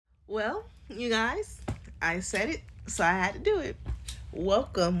Well, you guys, I said it, so I had to do it.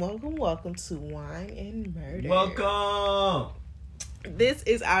 Welcome to Wine and Murder. Welcome! This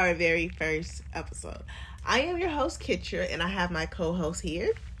is our very first episode. I am your host, Kitcher, and I have my co-host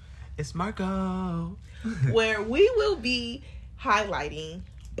here. It's Marco. Where we will be highlighting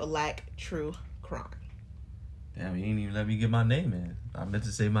Black true crime. Damn, you didn't even let me get my name in. I meant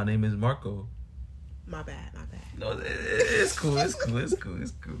to say my name is Marco. My bad. No, it's cool.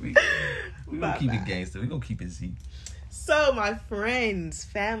 We gonna keep it gangster. We gonna keep it Z. So, my friends,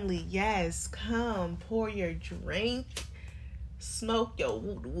 family, yes, come pour your drink, smoke your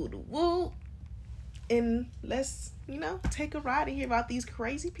woo, and let's take a ride and hear about these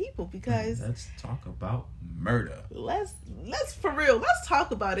crazy people because let's talk about murder. Let's for real. Let's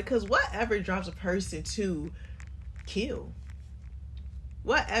talk about it because whatever drives a person to kill.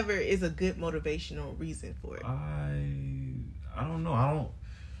 Whatever is a good motivational reason for it. I don't know.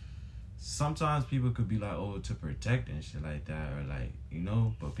 Sometimes people could be like, oh, to protect and shit like that, or like,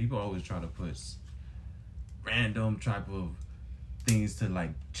 but people always try to put random type of things to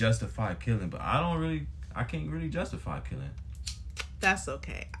like justify killing, but I can't really justify killing. That's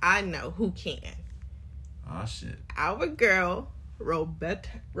okay. I know who can. Oh shit. Our girl,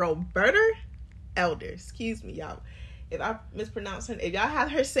 Roberta Elder. Excuse me, y'all. If I mispronounce her, if y'all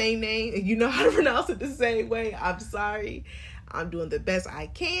have her same name and you know how to pronounce it the same way, I'm sorry. I'm doing the best I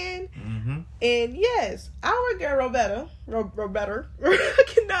can. Mm-hmm. And yes, our girl Roberta, I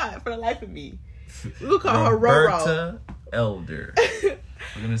cannot for the life of me. We'll call her Roberta Elder. We're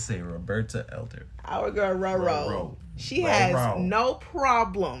going to say Roberta Elder. Our girl Roro. She has no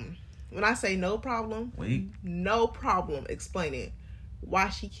problem. When I say no problem, no problem explaining why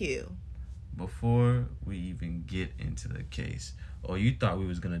she killed. Before we even get into the case, you thought we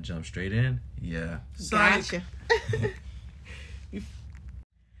was gonna jump straight in? Yeah. Gotcha.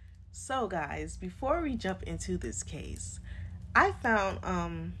 So guys, before we jump into this case, I found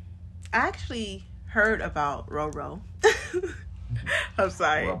I actually heard about Roro. I'm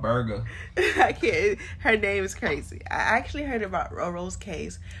sorry. Roberta. I can't. Her name is crazy. I actually heard about Roro's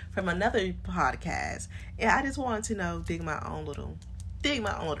case from another podcast, and I just wanted to dig my own little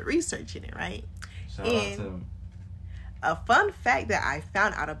research in it, right? Shout out to him. A fun fact that I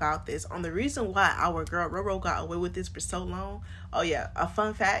found out about this on the reason why our girl Roro got away with this for so long. Oh yeah, a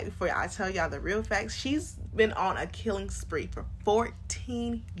fun fact before I tell y'all the real facts. She's been on a killing spree for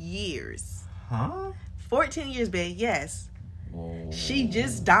 14 years. Huh? 14 years, babe. Yes. Whoa. She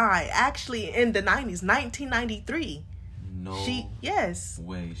just died actually in the 90s, 1993. No. Yes.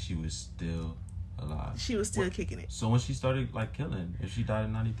 Way she was still alive. She was still kicking it. So when she started killing, if she died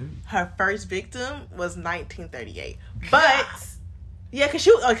in 93, her first victim was 1938. But yeah, cause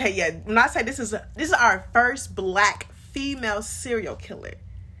when I say this is our first Black female serial killer.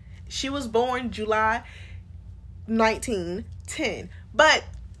 She was born July 1910. But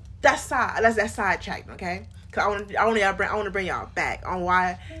that's sidetracked, okay? Cause I want to bring y'all back on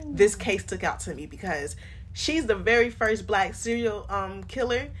why this case took out to me, because she's the very first Black serial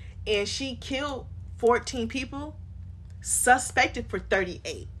killer. And she killed 14 people, suspected for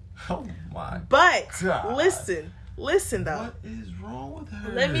 38. Oh my But God. Listen though. What is wrong with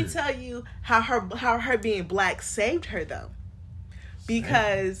her? Let me tell you how her being Black saved her though.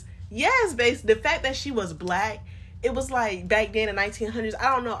 Because yes, the fact that she was Black, it was like back then in the 1900s.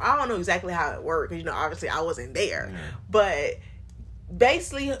 I don't know exactly how it worked, because obviously I wasn't there. Yeah. But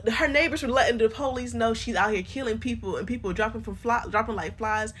basically, her neighbors were letting the police know she's out here killing people, and people dropping like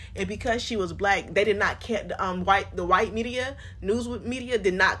flies. And because she was Black, they did not care. The white media, news media,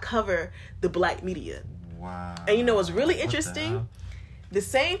 did not cover the Black media. Wow. And what's really interesting? The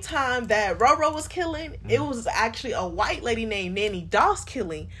same time that Roro was killing, it was actually a white lady named Nanny Doss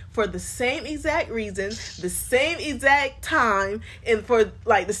killing for the same exact reason, the same exact time, and for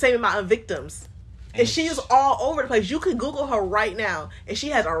like the same amount of victims. And she is all over the place. You can Google her right now, and she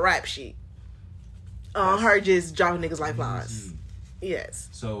has a rap sheet on her just dropping niggas like flies. Yes.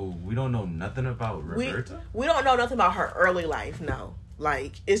 So we don't know nothing about Roberta? We don't know nothing about her early life, no.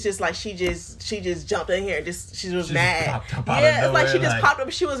 Like, it's just like she just jumped in here and she was mad. Yeah, it's like she just popped up.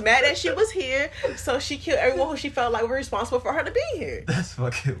 She was mad that she was here, so she killed everyone who she felt like were responsible for her to be here. That's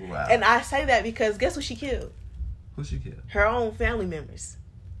fucking wild. And I say that because guess who she killed? Who she killed? Her own family members.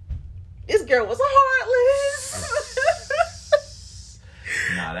 This girl was heartless.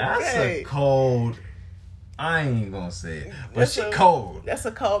 Now that's a cold. I ain't gonna say it, but she cold. That's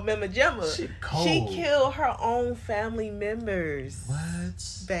a cold mama gemma. She cold. She killed her own family members.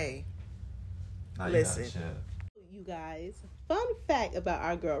 What? Bae. Listen, you guys. Fun fact about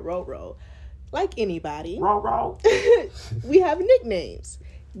our girl Roro. Like anybody, Roro. we have nicknames.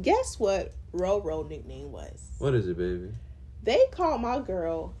 Guess what Roro nickname was? What is it, baby? They call my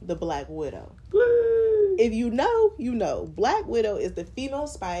girl the Black Widow. Woo! If you know, you know. Black Widow is the female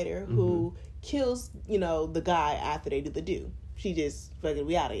spider who kills, the guy after they do the do. She just fucking,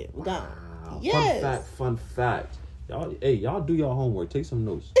 we out of here. We're gone. Yes. Fun fact. Y'all do your homework. Take some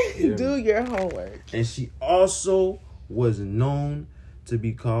notes. Do your homework. And she also was known to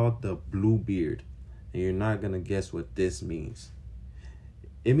be called the Bluebeard. And you're not going to guess what this means.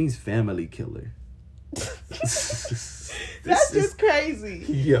 It means family killer. That's just crazy.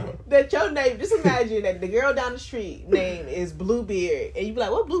 Yeah. That your name, just imagine that the girl down the street name is Bluebeard. And you be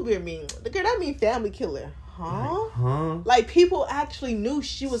like, what Bluebeard mean? The girl, that mean family killer. Huh? Like, people actually knew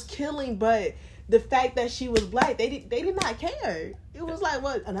she was killing, but the fact that she was black, they did not care. It was like,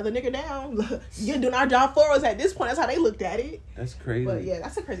 what, another nigga down? You're doing our job for us at this point. That's how they looked at it. That's crazy. But yeah,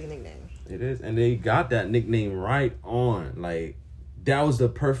 that's a crazy nickname. It is. And they got that nickname right on. Like, that was the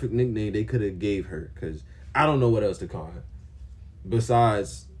perfect nickname they could have gave her. Because I don't know what else to call her.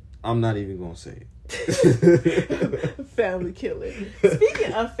 Besides, I'm not even going to say it. Family killer.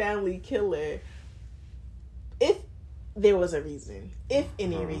 Speaking of family killer, if there was a reason, if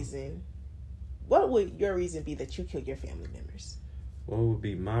any reason, what would your reason be that you killed your family members? What would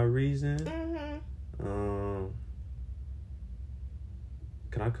be my reason?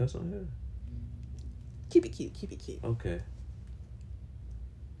 Can I cuss on here? Keep it cute. Okay.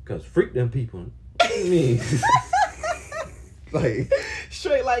 Because freak them people. What do you mean? Like,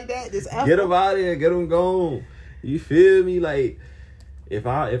 straight like that. Just get them out of here. Get them gone. You feel me? Like, if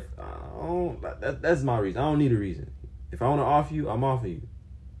I don't, that's my reason. I don't need a reason. If I want to off you, I'm offing you.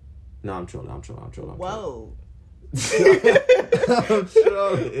 No, I'm trolling. Whoa. I'm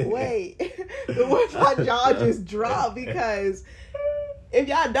trolling. Wait. The way my jaw just dropped, because if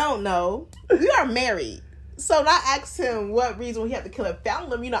y'all don't know, we are married. So when I asked him what reason he had to kill a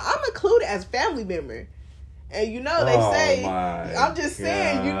family member, I'm included as family member. And they say, I'm just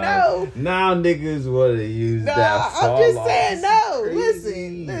saying, now niggas want to use that. I'm just saying,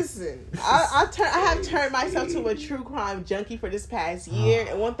 listen. I have turned myself to a true crime junkie for this past year.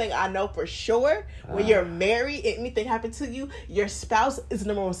 And one thing I know for sure, when you're married and anything happened to you, your spouse is the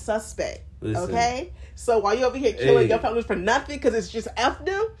number one suspect. Listen, okay? So while you're over here killing your family for nothing because it's just F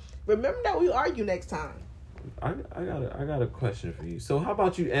them, remember that we argue next time. I got a question for you. So how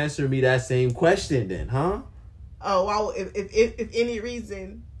about you answer me that same question then, huh? Oh, well, if any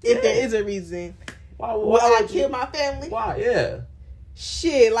reason, if there is a reason, why would I kill my family? Why? Yeah.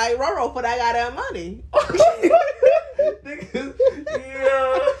 Shit, like Roro for that goddamn money.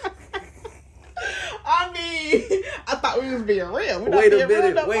 Yeah. I mean, I thought we was being real. Wait a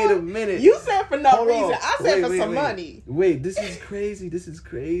minute. You said for no reason. I said for some money. Wait, this is crazy.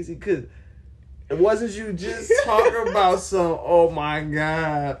 Because it wasn't you just talking about some, oh my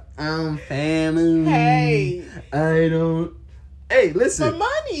God, I'm family. Hey. Hey, listen. For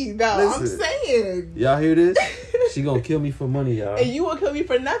money, though. Listen. I'm saying. Y'all hear this? She gonna kill me for money, y'all. And you will kill me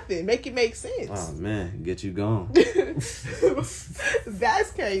for nothing. Make it make sense. Oh, man. Get you gone.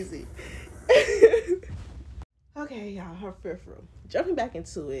 That's crazy. Okay, y'all. Her fifth room. Jumping back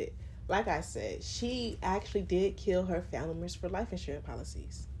into it, like I said, she actually did kill her family members for life insurance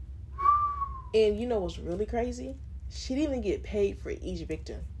policies. And you know what's really crazy? She didn't even get paid for each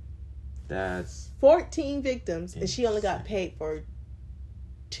victim. That's 14 victims, and she only got paid for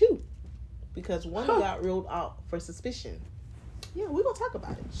 2 because one got ruled out for suspicion. Yeah, we're gonna talk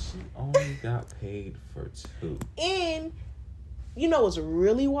about it. She only got paid for 2. And you know what's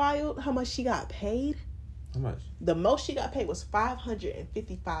really wild? How much she got paid? How much? The most she got paid was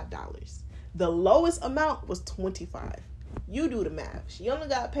 $555. The lowest amount was $25. You do the math. She only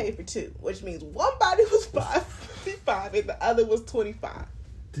got paid for 2, which means one body was $555 and the other was $25.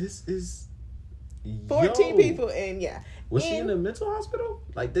 This is 14 people, and yeah. Was she in a mental hospital?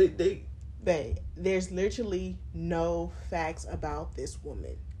 Like there's literally no facts about this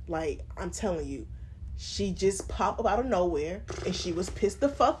woman. Like, I'm telling you, she just popped up out of nowhere, and she was pissed the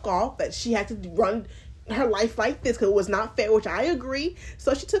fuck off that she had to run her life like this because it was not fair, which I agree.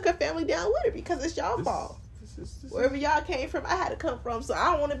 So she took her family down with her because it's y'all fault. Wherever y'all came from, I had to come from, so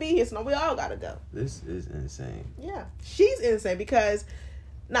I don't want to be here, so we all gotta go. This is insane. Yeah, she's insane because,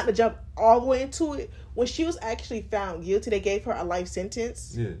 not to jump all the way into it, when she was actually found guilty, they gave her a life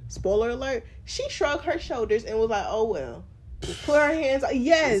sentence. Yeah. Spoiler alert. She shrugged her shoulders and was like, oh well. Put her hands up.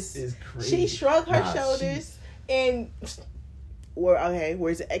 Yes. This is crazy. She shrugged her shoulders and...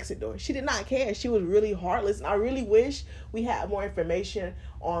 where's the exit door? She did not care. She was really heartless, and I really wish we had more information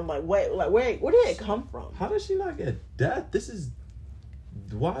on where did it come from? How did she not get death?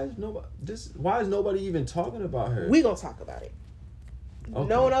 Why is nobody even talking about her? We gonna talk about it. Okay.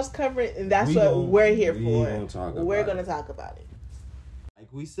 No one else covered it, and that's what we're here for. We're going to talk about it. Like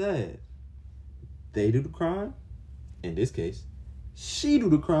we said, they do the crime. In this case, she do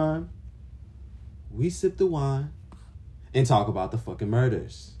the crime. We sip the wine and talk about the fucking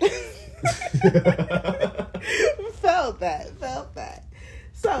murders. Felt that.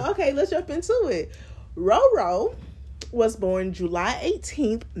 So, okay, let's jump into it. Roro was born July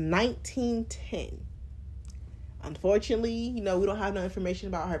 18th, 1910. Unfortunately, we don't have no information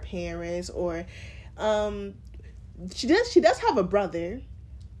about her parents or she does have a brother,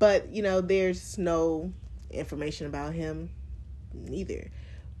 but there's no information about him neither.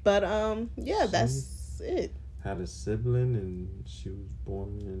 But that's it. Had a sibling and she was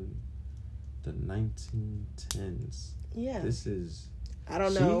born in the 1910s. Yeah. This is... I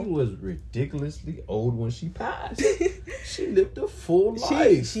don't know. She was ridiculously old when she passed. She lived a full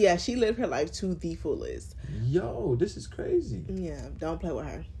life. She lived her life to the fullest. Yo, this is crazy. Yeah, don't play with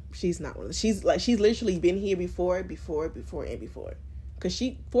her. She's not one of she's literally been here before. Cause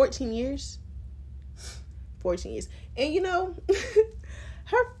 14 years. 14 years. And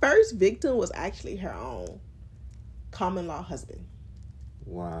her first victim was actually her own common law husband.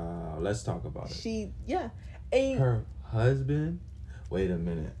 Wow, let's talk about it. And her husband? Wait a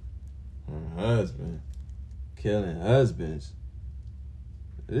minute. Her husband killing husbands.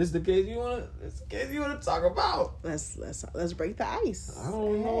 This is the case you wanna talk about. Let's break the ice. I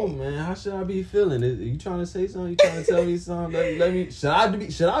don't know, man. How should I be feeling? Are you trying to say something? You trying to tell me something? Let me. Should I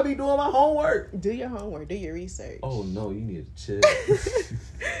be doing my homework? Do your homework. Do your research. Oh no, you need to chill.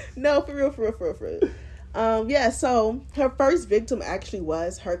 No, for real. So her first victim actually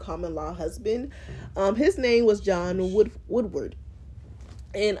was her common law husband. His name was John Woodward.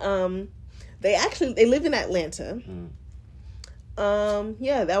 And they live in Atlanta.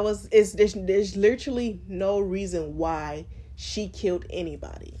 There's literally no reason why she killed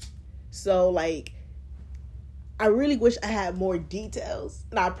anybody. So I really wish I had more details.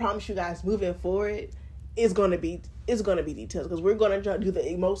 And I promise you guys, moving forward, it's gonna be details, because we're gonna try to do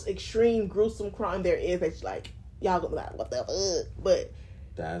the most extreme, gruesome crime there is. That's y'all gonna be like, what the fuck? But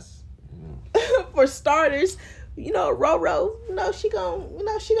that's for starters, Roro, she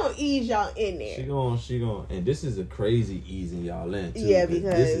gonna ease y'all in there. She gonna, and this is a crazy easing y'all in too. Yeah,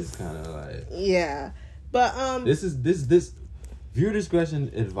 because this is kind of like, yeah, but this viewer discretion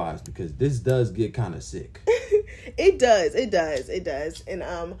advised, because this does get kind of sick. It does, and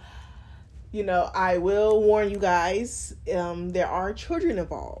I will warn you guys, there are children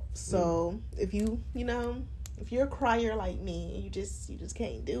involved. So if you're a crier like me and you just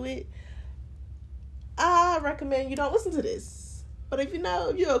can't do it, I recommend you don't listen to this. But if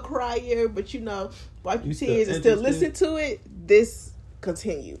you're a crier, but wipe your tears and still listen to it, this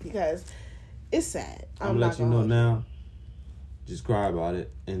continue, because it's sad. I'm gonna let you know now. Just cry about it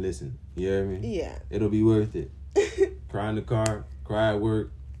and listen. You hear me? Yeah. It'll be worth it. Cry in the car, cry at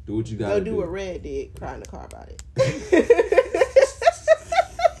work, do what you gotta do. Go do what Red did, cry in the car about it.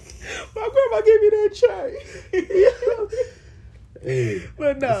 My grandma gave me that check. Hey,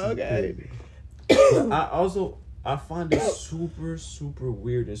 but no, okay. I find it super, super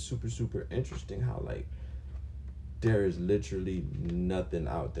weird and super, super interesting how there is literally nothing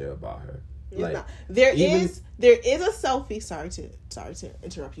out there about her. There is a selfie. Sorry to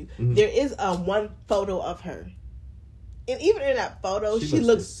interrupt you. Mm-hmm. There is one photo of her, and even in that photo, she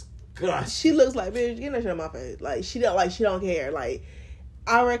looks like, bitch, get that shit on my face. She don't care.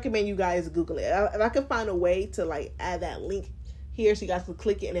 I recommend you guys Google it. If I can find a way to add that link here so you guys can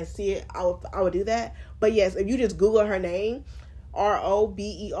click it and then see it, I would do that. But yes, if you just Google her name,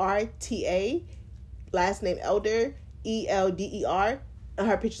 Roberta, last name Elder, Elder, and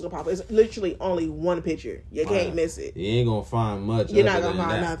her picture's gonna pop up. It's literally only one picture. You can't miss it. You ain't gonna find much. You're not gonna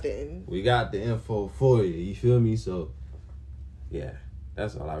find nothing. We got the info for you. You feel me? So, yeah,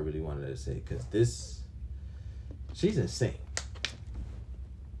 that's all I really wanted to say, because she's insane.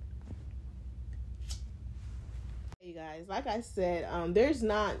 Hey guys, like I said, there's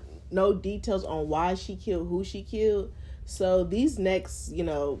no details on why she killed who she killed. So these next,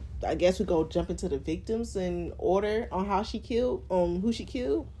 I guess we go jump into the victims in order on how she killed, who she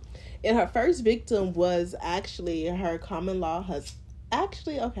killed. And her first victim was actually her common law husband.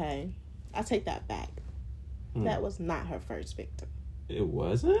 Actually, okay, I take that back. That was not her first victim. It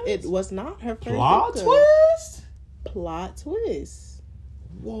wasn't? It was not her first Plot victim. twist? Plot twist.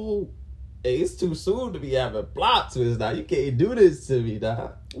 Whoa. Hey, it's too soon to be having plot twists now. You can't do this to me,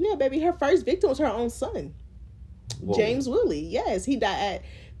 dog. Yeah, baby. Her first victim was her own son. Whoa. James Willie. Yes, he died at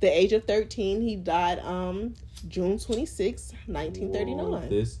the age of 13. He died June 26,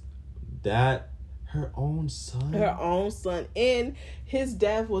 1939. Her own son. Her own son, and his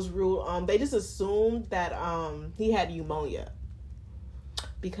death was ruled. They just assumed that he had pneumonia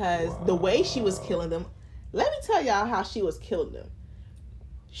because the way she was killing them. Let me tell y'all how she was killing them.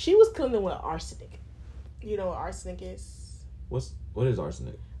 She was killing them with arsenic. You know what arsenic is? What is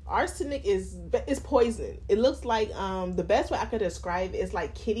arsenic? Arsenic is poison. It looks like the best way I could describe it is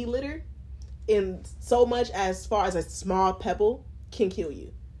like kitty litter, in so much as far as a small pebble can kill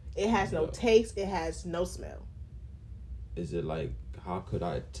you. It has no taste. It has no smell. Is it like, how could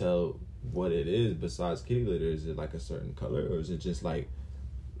I tell what it is besides kitty litter? Is it like a certain color, or is it just like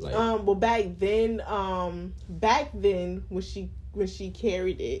well, back then when she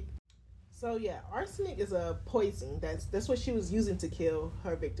carried it. So yeah, arsenic is a poison. That's what she was using to kill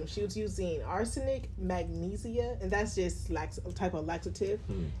her victim. She was using arsenic, magnesia, and that's just like a type of laxative,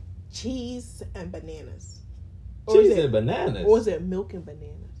 cheese and bananas. Cheese and bananas? Or was it milk and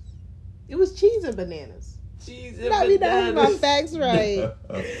bananas? It was cheese and bananas. Cheese and bananas. Not my facts right.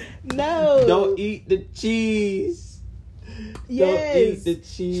 No. Don't eat the cheese. Yes. Don't eat the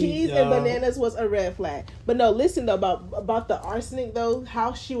cheese. Cheese and bananas was a red flag. But no, listen though about the arsenic though,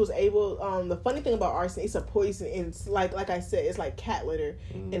 how she was able. The funny thing about arsenic, it's a poison, and it's like I said, it's like cat litter,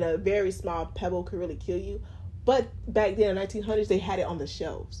 and a very small pebble could really kill you. But back then in the 1900s, they had it on the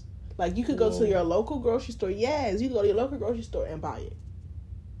shelves. Like you could go to your local grocery store. Yes, you could go to your local grocery store and buy it.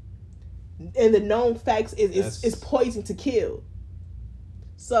 And the known facts is it's poison to kill.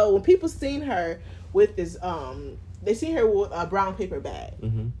 So when people seen her with this, they seen her with a brown paper bag,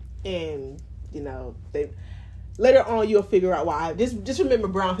 and they later on you'll figure out why. Just remember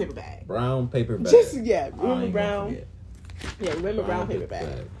brown paper bag. Brown paper bag. Remember brown. Yeah, remember brown paper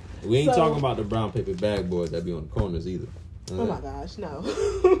bag. We ain't talking about the brown paper bag boys that be on the corners either. Oh my gosh, no.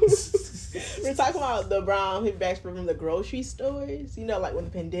 We're talking about the brown paper bags from the grocery stores. You know, like when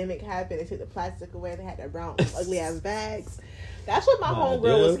the pandemic happened, they took the plastic away and they had their brown ugly ass bags. That's what my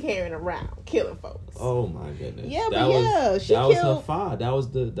homegirl was carrying around, killing folks. Oh my goodness. Yeah, that was her fire. That was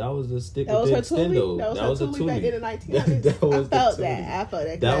the stick. That was her extendo. That was her toolie back in the 1900s. I felt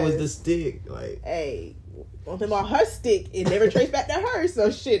that. That was the stick. Like, hey, one thing about her stick, it never traced back to her.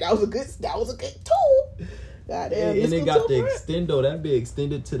 So shit, that was a good tool. Goddamn, and they got the extendo. That be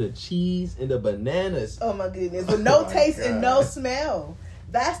extended to the cheese and the bananas. Oh my goodness, with no taste and no smell.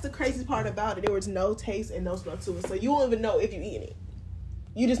 That's the crazy part about it. There was no taste and no smell to it, so you won't even know if you're eating it.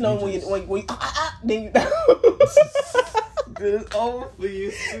 You just know when you then you know. It's over for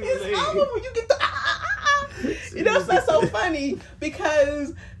you. It's over when you get the You know, it's not so funny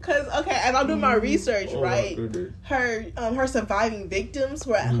because okay, as I'm doing my research, right? Her surviving victims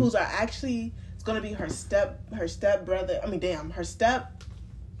who's are actually. It's gonna be her stepbrother. Her stepson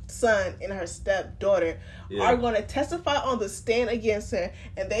and her stepdaughter are gonna testify on the stand against her,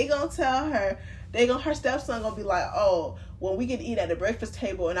 and they gonna tell her her stepson gonna be like, oh, when we get to eat at the breakfast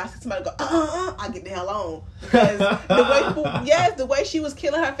table, and I see somebody go, I get the hell on because the way she was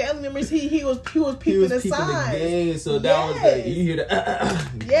killing her family members, he was peeping the signs. So that was the you hear the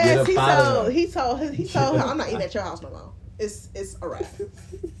yes, he told her, I'm not eating at your house no more. It's a wrap.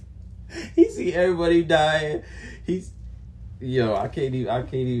 He see everybody dying. I can't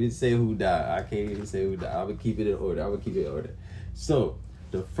even say who died. I would keep it in order. So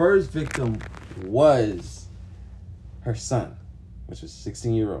the first victim was her son, which was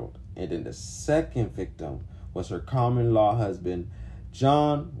 16-year-old, and then the second victim was her common law husband,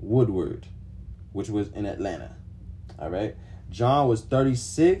 John Woodward, which was in Atlanta. All right. John was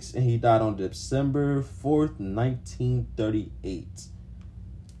 36 and he died on December 4th, 1938.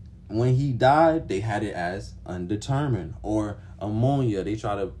 When he died, they had it as undetermined or ammonia. They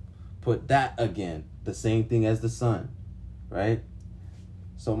try to put that again, the same thing as the son, right?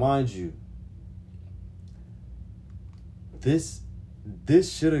 So mind you, this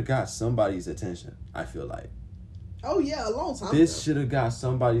should have got somebody's attention, I feel like. Oh yeah, a long time ago. This should have got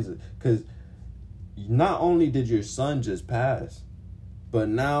somebody's, because not only did your son just pass, but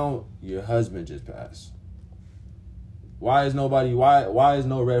now your husband just passed. Why is no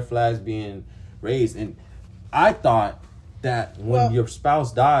red flags being raised? And I thought that when your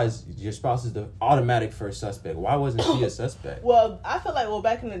spouse dies, your spouse is the automatic first suspect. Why wasn't she a suspect? Well, I feel like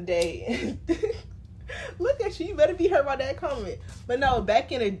back in the day, look at you. You better be hurt by that comment. But no,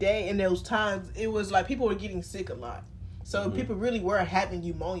 back in the day, in those times, it was like people were getting sick a lot, so people really were having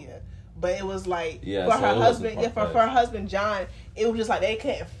pneumonia. But it was like for her husband John, it was just like they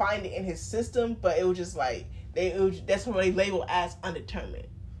couldn't find it in his system. But it was just like. That's what they label as undetermined.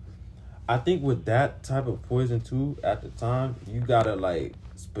 I think with that type of poison too, at the time, you gotta like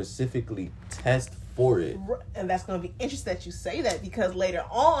specifically test for it. And that's going to be interesting that you say that, because later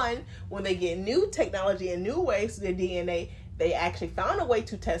on, when they get new technology and new ways to their DNA, they actually found a way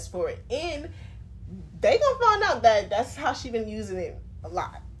to test for it. And they going to find out that that's how she been using it a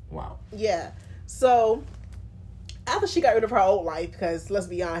lot. Wow. Yeah. So, after she got rid of her old life, because let's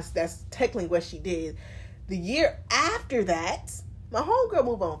be honest, that's technically what she did. The year after that, my homegirl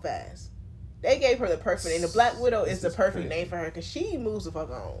moved on fast. They gave her the perfect name. The Black Widow is the perfect name for her, because she moves the fuck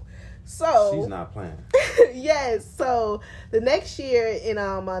on. So she's not playing. Yes. So the next year in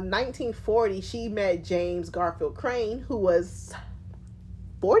 1940, she met James Garfield Crane, who was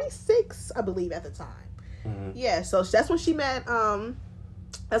 46, I believe, at the time. Mm-hmm. Yeah. So that's when she met.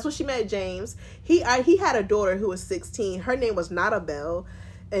 That's when she met James. He had a daughter who was 16. Her name was Nada Bell,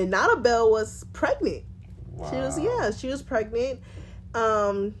 and Nada Bell was pregnant. Wow. She was pregnant.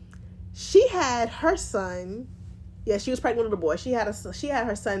 She had her son. Yeah, she was pregnant with a boy. She had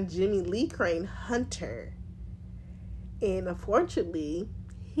her son Jimmy Lee Crane Hunter, and unfortunately,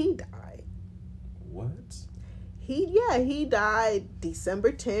 he died. What? He died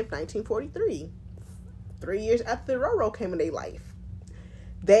December 10th, 1943. 3 years after Roro came in their life.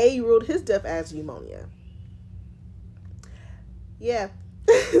 They ruled his death as pneumonia. Yeah,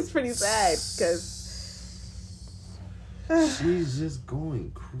 it's pretty sad because. She's just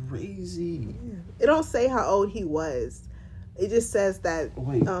going crazy. It don't say how old he was. It just says that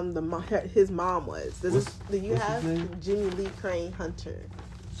his mom was. Do you have Jimmy Lee Crane Hunter?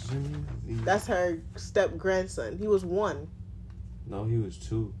 Jimmy Lee. That's her step grandson. He was 1. No, he was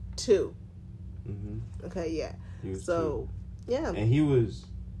 2. 2. Mm-hmm. Okay, yeah. He was 2. Yeah. And he was.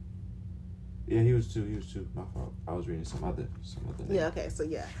 Yeah, he was 2. He was 2. My fault. I was reading some other name. Yeah. Okay. So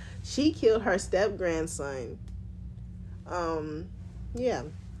yeah, she killed her step grandson. Yeah,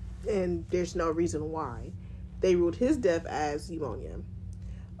 and there's no reason why. They ruled his death as pneumonia.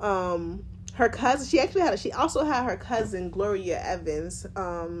 Her cousin, she also had her cousin Gloria Evans,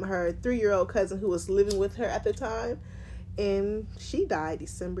 her 3-year-old cousin who was living with her at the time, and she died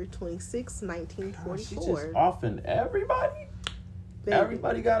December 26, 1944. She just offing everybody. Baby.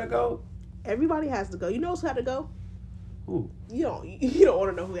 Everybody gotta go. Everybody has to go. You know who had to go? Who? You don't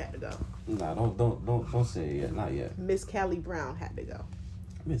want to know who had to go. Nah, don't say it yet. Not yet. Miss Callie Brown had to go.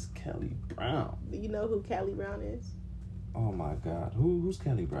 Miss Callie Brown. Do you know who Callie Brown is? Oh my God, who's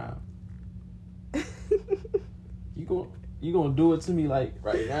Callie Brown? You gonna do it to me like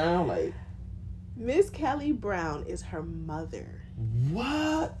right now, like? Miss Callie Brown is her mother.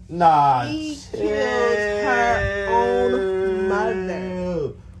 What? Nah. She killed her own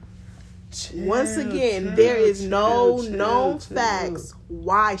mother. Once again, there is no known facts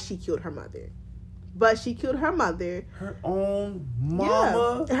why she killed her mother. But she killed her mother. Her own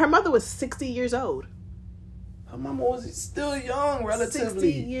mama? Yeah. Her mother was 60 years old. Her mama was still young,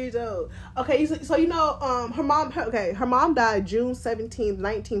 relatively. 60 years old. Okay, so you know, her mom died June 17th,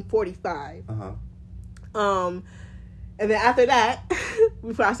 1945. Uh-huh. And then after that,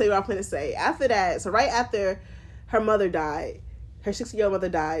 before I say what I'm going to say, after that, so right after her mother died, her 60-year-old mother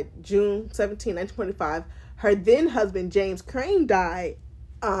died June 17, 1925. Her then husband, James Crane, died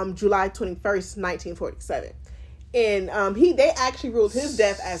July 21st, 1947. And they actually ruled his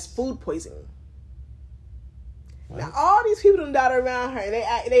death as food poisoning. What? Now, all these people that died around her, and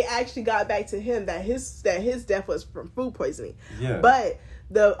they actually got back to him that his death was from food poisoning. Yeah. But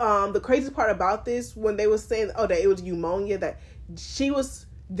the crazy part about this, when they were saying, that it was pneumonia, that she was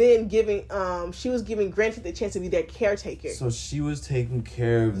then giving granted the chance to be their caretaker. So she was taking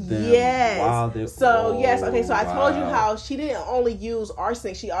care of them. Yes. While they, yes. Okay. So I told you how she didn't only use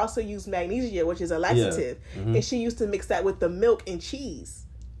arsenic; she also used magnesia, which is a laxative, and she used to mix that with the milk and cheese.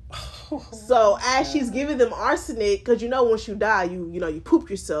 So as she's giving them arsenic, because once you die, you poop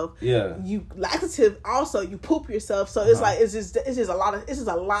yourself. Yeah. You laxative also, you poop yourself. So it's like it's just a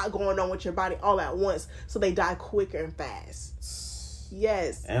lot going on with your body all at once. So they die quicker and fast.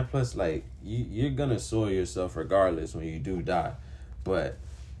 Yes. And plus, like, you're gonna soil yourself regardless when you do die. But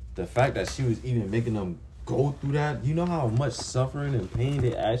the fact that she was even making them go through that, you know how much suffering and pain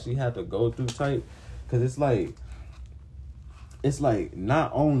they actually had to go through type? Because it's like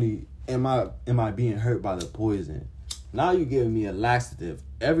not only am I being hurt by the poison, now you're giving me a laxative.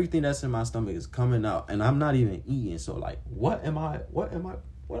 Everything that's in my stomach is coming out, and I'm not even eating. So like, what am I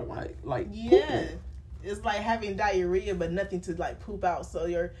like? Yeah. Pooping? It's like having diarrhea, but nothing to like poop out. So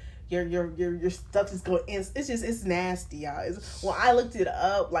your stuff is going in. It's nasty, y'all. When I looked it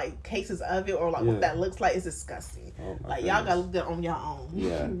up, like cases of it or like what that looks like, it's disgusting. Oh like y'all gotta look that on your own.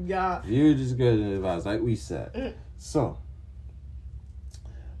 Yeah, y'all. You're just getting advice, like we said. So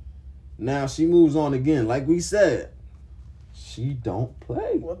now she moves on again, like we said. She don't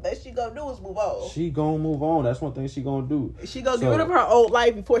play. Well, that she gonna do is move on. She gonna move on. That's one thing she gonna do. She gonna get rid of her old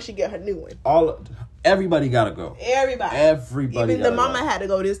life before she get her new one. Everybody gotta go. Everybody. Even the mama had to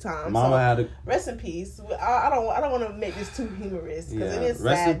go this time. Mama had to. Rest in peace. I don't want to make this too humorous because it is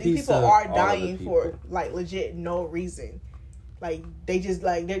sad. These people are dying for like legit no reason. Like they just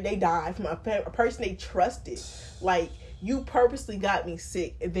like they died from a person they trusted. Like, you purposely got me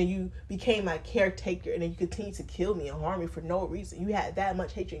sick, and then you became my caretaker, and then you continue to kill me and harm me for no reason. You had that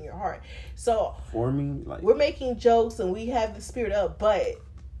much hatred in your heart. So for me, like, we're making jokes and we have the spirit up, but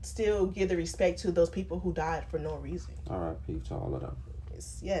still give the respect to those people who died for no reason. R.I.P. to all of them.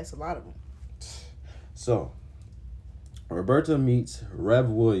 It's a lot of them. So, Roberta meets Rev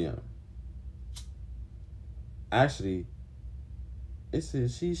William. Actually, it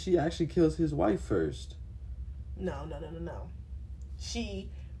says she actually kills his wife first. No. She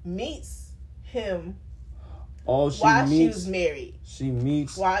meets him while she was married. She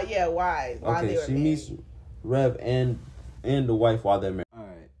meets... Why? Yeah, why? Why they were she married. meets Rev and the wife while they're married.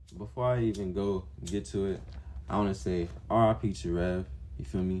 Alright, before I even get to it, I want to say R.I.P. to Rev, you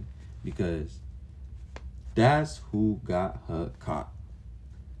feel me? Because that's who got her caught.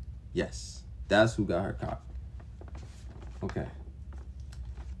 Yes, that's who got her caught. Okay.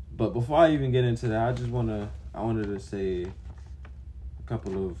 But before I even get into that, I wanted to say a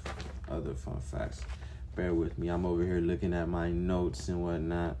couple of other fun facts. Bear with me. I'm over here looking at my notes and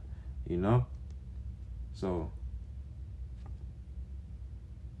whatnot, you know? So,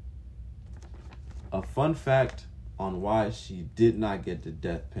 a fun fact on why she did not get the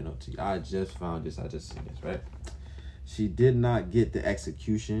death penalty. I just found this. I just seen this, right? She did not get the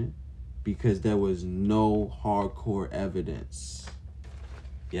execution because there was no hardcore evidence.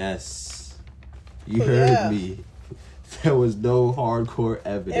 Yes. You heard me. There was no hardcore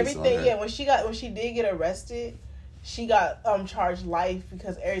evidence. Everything, on her. Yeah. When she did get arrested, she got charged life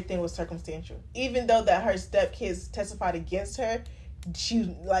because everything was circumstantial. Even though that her stepkids testified against her,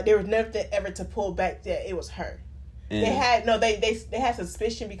 there was nothing ever to pull back that it was her. And they had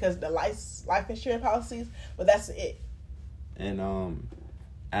suspicion because of the life insurance policies, but that's it. And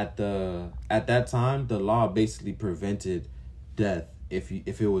at that time, the law basically prevented death if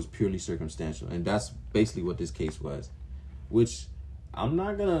it was purely circumstantial, and that's basically what this case was. Which, I'm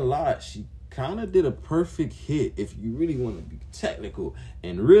not gonna lie, she kind of did a perfect hit if you really want to be technical.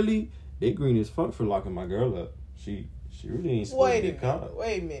 And really, they green as fuck for locking my girl up. She really ain't supposed to get caught.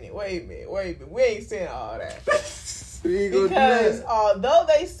 Wait a minute. We ain't saying all that. Because although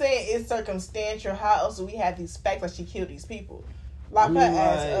they say it's circumstantial, how else do we have these facts that she killed these people? Lock her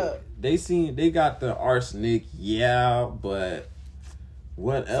ass up. They got the arsenic, yeah, but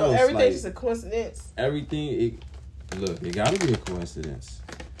what else? So everything's just a coincidence. Everything, it gotta be a coincidence,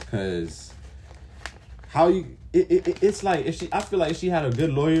 cause it's like I feel like if she had a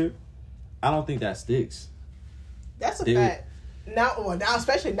good lawyer, I don't think that sticks. That's a fact. Now,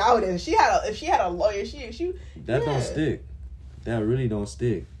 especially nowadays, if she had a lawyer, she don't stick. That really don't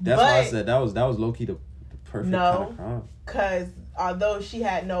stick. That's why I said that was low key the perfect kind of crime. Because although she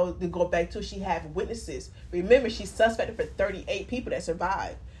had to go back to, she had witnesses. Remember, she's suspected for 38 people that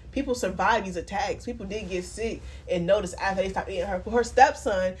survived. People survived these attacks. People did get sick and noticed after they stopped eating her. Her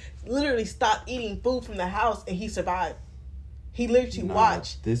stepson literally stopped eating food from the house and he survived. He literally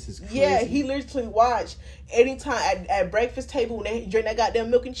watched. This is crazy. Yeah, he literally watched. Anytime at breakfast table when they drink that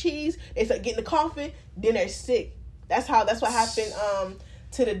goddamn milk and cheese, they start getting the coughing, then they're sick. That's what happened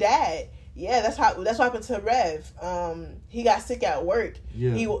to the dad. Yeah, that's what happened to Rev. He got sick at work.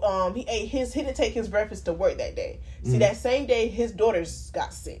 Yeah. He didn't take his breakfast to work that day. See, that same day his daughters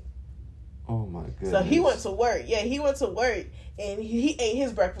got sick. Oh my goodness. So he went to work. Yeah, he went to work and he ate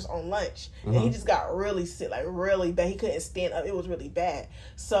his breakfast on lunch. And he just got really sick, like really bad. He couldn't stand up. It was really bad.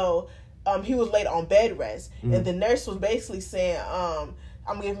 So he was laid on bed rest. And the nurse was basically saying, I'm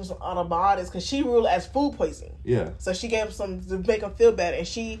gonna give him some antibiotics because she ruled it as food poisoning. Yeah. So she gave him some to make him feel better. And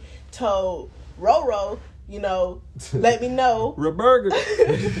she told Roro, let me know. Roberta.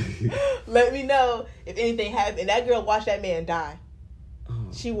 Let me know if anything happened. And that girl watched that man die.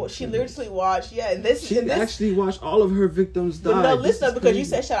 She literally watched, and this actually watched all of her victims die. But no, listen up, because you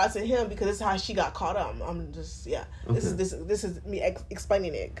said shout out to him because this is how she got caught up. I'm just Okay. This is me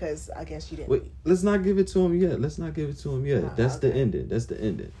explaining it because I guess you didn't. Wait, let's not give it to him yet. That's the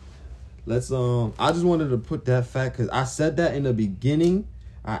ending. Let's I just wanted to put that fact because I said that in the beginning.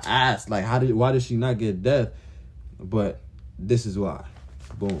 I asked why did she not get death? But this is why.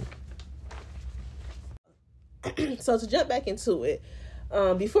 Boom. So to jump back into it.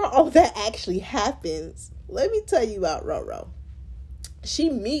 Before all that actually happens, let me tell you about Roro. She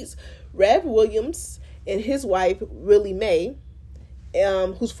meets Rev Williams and his wife, Willie Mae,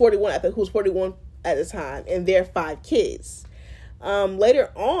 who's 41, I think, who's 41 at the time, and their 5 kids. Later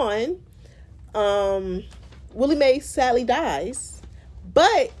on, Willie Mae sadly dies,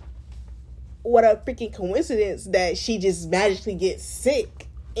 but what a freaking coincidence that she just magically gets sick,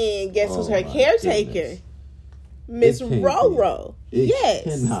 and guess who's her caretaker? Miss Roro. Yes. It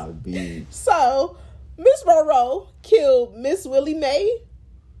cannot be. So, Miss Roro killed Miss Willie Mae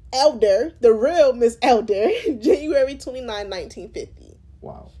Elder, the real Miss Elder, January 29, 1950.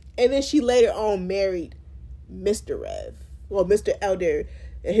 Wow. And then she later on married Mr. Rev. Well, Mr. Elder,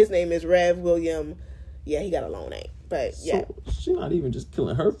 his name is Rev William. Yeah, he got a long name. But, yeah. So, she's not even just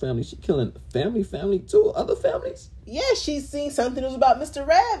killing her family. She's killing family too. Other families? Yeah, she seen something was about Mr.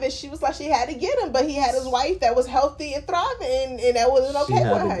 Rev, and she was like, she had to get him. But he had his wife that was healthy and thriving, and that wasn't okay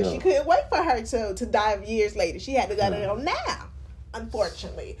with her. She couldn't wait for her to die years later. She had to go now,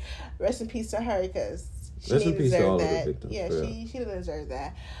 unfortunately. Rest in peace to her, because she didn't deserve that. Victims, yeah, she didn't deserve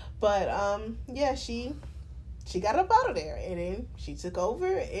that. But, yeah, she got up out of there, and then she took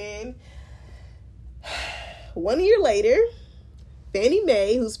over, and 1 year later, Fannie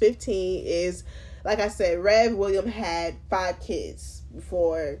Mae, who's 15, is, like I said, Rev William had 5 kids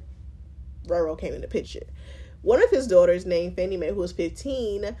before Roro came in the picture. One of his daughters, named Fannie Mae, who was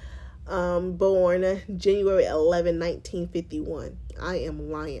 15, born January 11, 1951. I am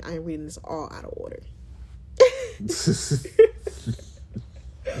lying. I am reading this all out of order.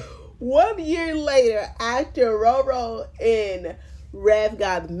 1 year later, after Roro and Rev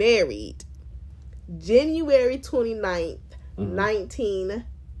got married, January 29th,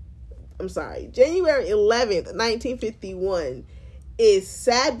 January 11th, 1951 is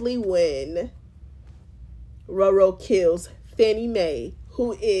sadly when Roro kills Fannie Mae,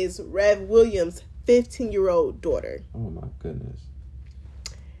 who is Rev Williams' 15-year-old daughter. Oh my goodness.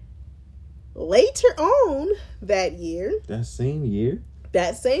 Later on that year. That same year,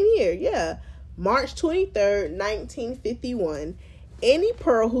 yeah. March 23rd, 1951, Annie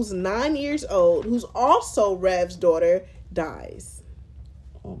Pearl, who's 9 years old, who's also Rev's daughter, dies.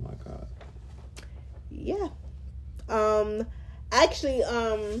 Oh my God. Yeah. Actually,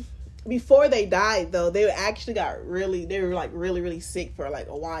 before they died though, they were really sick for like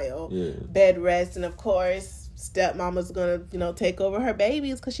a while. Yeah. Bed rest, and of course, stepmama's gonna, take over her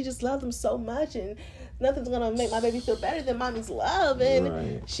babies because she just loves them so much, and nothing's gonna make my baby feel better than mommy's love.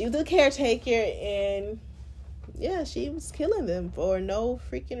 And she was the caretaker, and yeah, she was killing them for no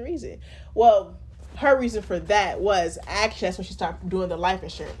freaking reason. Well, her reason for that was actually that's when she started doing the life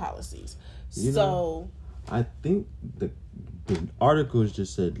insurance policies. I think the articles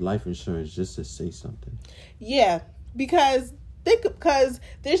just said life insurance just to say something. Yeah, because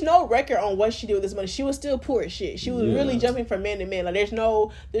there's no record on what she did with this money. She was still poor as shit. She was really jumping from man to man. Like there's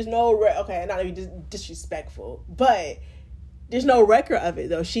no okay, not even disrespectful, but there's no record of it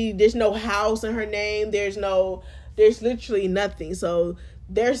though. There's no house in her name. There's literally nothing. So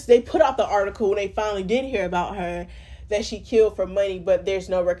they put out the article when they finally did hear about her that she killed for money, but there's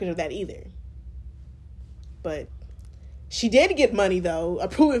no record of that either. But she did get money though. A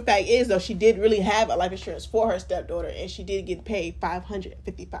proven fact is though she did really have a life insurance for her stepdaughter, and she did get paid $555.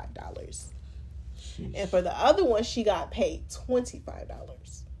 Jeez. And for the other one, she got paid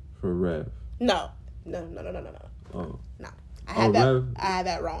 $25. For Rev? No. Oh. No. I had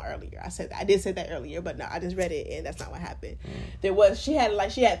that wrong earlier. I did say that earlier, but no, I just read it and that's not what happened. She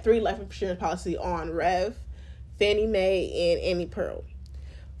had 3 life insurance policy on Rev, Fannie Mae, and Annie Pearl.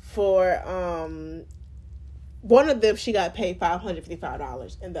 For one of them, she got paid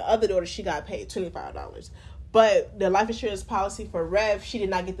 $555, and the other daughter, she got paid $25. But the life insurance policy for Rev, she did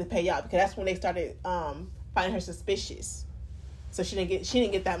not get to pay out because that's when they started finding her suspicious. So she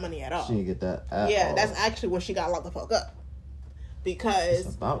didn't get that money at all. She didn't get that at all. Yeah, that's actually when she got locked the fuck up. Because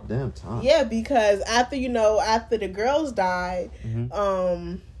it's about damn time. Yeah, because after the girls died,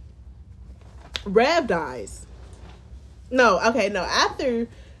 Rev dies. After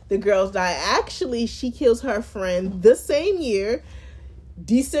the girls die, actually she kills her friend the same year,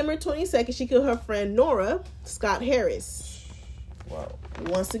 December 22nd. She killed her friend Nora Scott Harris. Wow.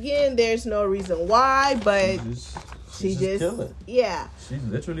 Once again, there's no reason why, but she just killing. Yeah. She's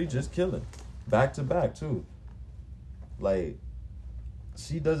literally just killing. Back to back too. Like,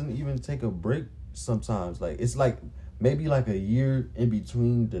 she doesn't even take a break sometimes. Like, it's like maybe like a year in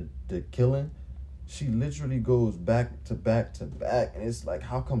between the killing. She literally goes back to back to back, and it's like,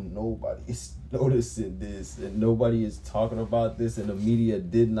 how come nobody is noticing this and nobody is talking about this, and the media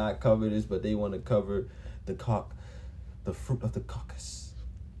did not cover this, but they want to cover the fruit of the caucus.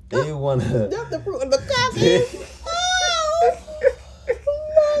 They want to... the fruit of the caucus?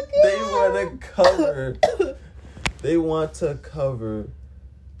 They want to cover. They want to cover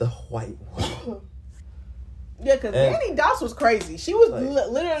the white woman. Yeah, because Nanny Doss was crazy. She was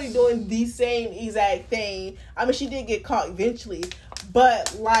literally doing the same exact thing. I mean, she did get caught eventually,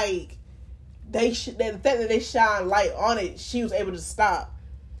 but like the fact that they shine light on it, she was able to stop.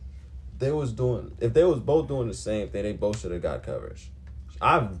 If they was both doing the same thing, they both should have got coverage.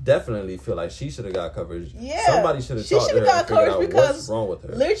 I definitely feel like she should have got coverage. Yeah, somebody should have talked to her and figured out what's wrong with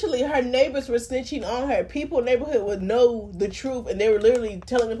her. Literally, her neighbors were snitching on her. People in the neighborhood would know the truth, and they were literally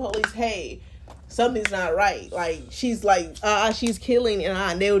telling the police, "Hey, something's not right. Like she's she's killing,"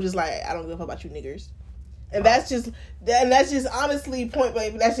 and they were just like, "I don't give a fuck about you niggers." And that's just honestly point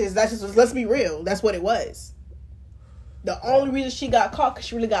blank. That's just let's be real. That's what it was. The only reason she got caught because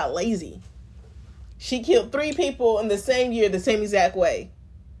she really got lazy. She killed 3 people in the same year, the same exact way.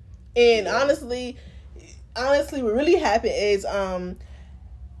 And honestly, what really happened is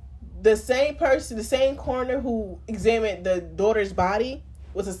the same person, the same coroner who examined the daughter's body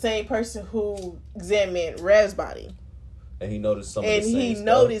was the same person who examined Rev's body. And he noticed some of the same stuff. And he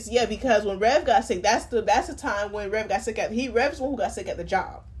noticed, because when Rev got sick, that's the time when Rev got sick. Rev's the one who got sick at the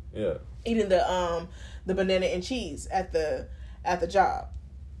job. Yeah. Eating the banana and cheese at the job.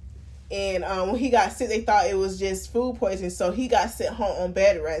 And when he got sick, they thought it was just food poisoning, so he got sent home on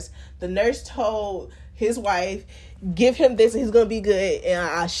bed rest. The nurse told his wife, "Give him this, and he's gonna be good."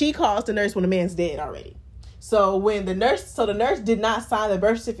 And she calls the nurse when the man's dead already. So the nurse did not sign the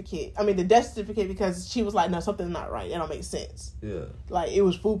death certificate, because she was like, "No, something's not right. That don't make sense." Yeah, like it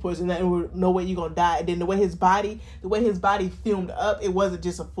was food poisoning. There was no way you're gonna die. And then the way his body filmed up, it wasn't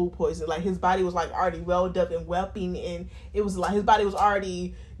just a food poison. Like his body was like already welled up and whelping, and it was like his body was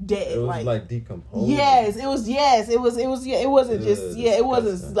already dead. It was like decomposing. Yes, it was. It wasn't just. Yeah, it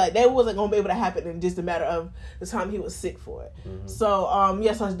wasn't like that wasn't gonna be able to happen in just a matter of the time he was sick for it. Mm-hmm. So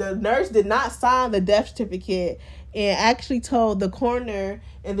so the nurse did not sign the death certificate and actually told the coroner,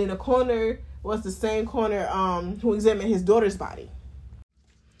 and then the coroner was the same coroner who examined his daughter's body.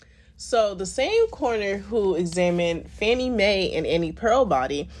 So the same coroner who examined Fannie Mae and Annie Pearl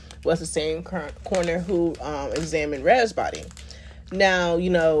body was the same coroner who examined Rev's body. Now,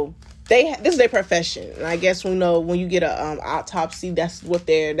 this is their profession, and I guess when you get a autopsy, that's what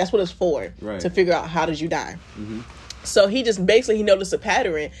it's for, right, to figure out how did you die. Mm-hmm. So he just basically noticed a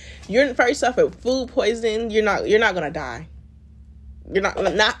pattern. You're first off with food poisoning. You're not gonna die. You're not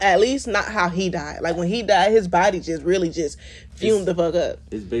at least not how he died. Like when he died, his body just fumed the fuck up.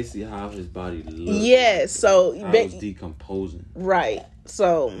 It's basically how his body looked. Yeah, so it was decomposing. Right.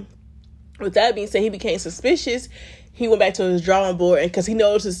 So with that being said, he became suspicious. He went back to his drawing board, and because he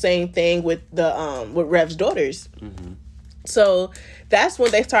noticed the same thing with with Rev's daughters. Mm-hmm. So that's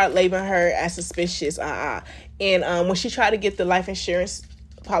when they started labeling her as suspicious. And when she tried to get the life insurance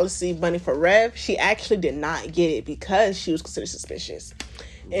policy money for Rev, she actually did not get it because she was considered suspicious.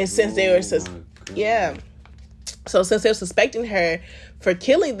 And since they were so since they were suspecting her for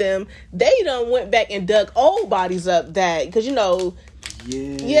killing them, they went back and dug old bodies up because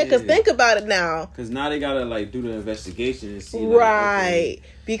because think about it now. Because now they gotta do the investigation and see. Right. Okay.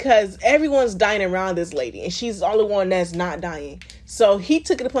 Because everyone's dying around this lady, and she's the only one that's not dying. So he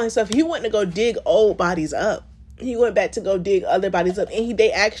took it upon himself. He went to go dig old bodies up. He went back to go dig other bodies up, and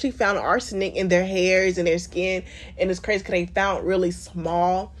they actually found arsenic in their hairs and their skin. And it's crazy because they found really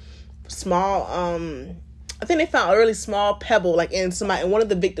small. I think they found a really small pebble in one of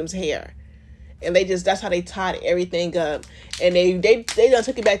the victims' hair. And that's how they tied everything up. And they done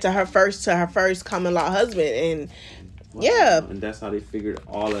took it back to her first common law husband. And and that's how they figured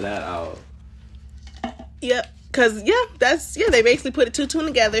all of that out. Yep. Because they basically put 2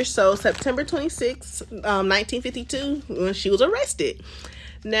 together. So September 26, 1952, when she was arrested.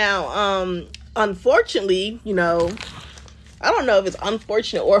 Now, unfortunately, I don't know if it's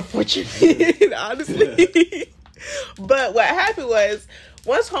unfortunate or fortunate, honestly. But what happened was,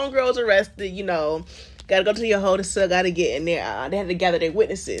 once homegirl was arrested, gotta go to your holding cell, gotta get in there. They had to gather their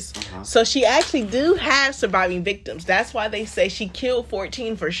witnesses. Uh-huh. So she actually do have surviving victims. That's why they say she killed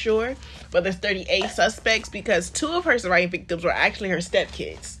 14 for sure, but there's 38 suspects because 2 of her surviving victims were actually her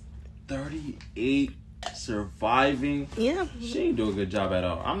stepkids. 38 surviving? Yeah. She ain't doing a good job at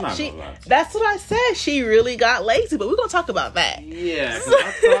all. I'm not gonna lie to you. That's what I said. She really got lazy, but we're gonna talk about that. Yeah,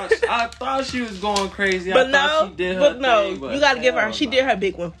 I thought she was going crazy. But I thought she did her thing, you gotta give her. She did her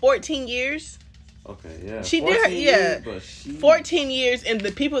big one. 14 years. Okay, yeah. She did her 14 years, and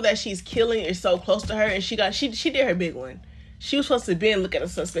the people that she's killing is so close to her, and she did her big one. She was supposed to be and look at a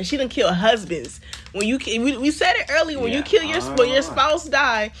suspect. She didn't kill husbands. When you we said it earlier. When you kill when your spouse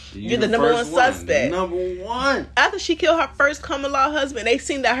die, you're the number one suspect. Number one. After she killed her first common law husband, they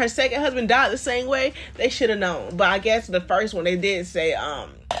seen that her second husband died the same way. They should have known. But I guess the first one they did say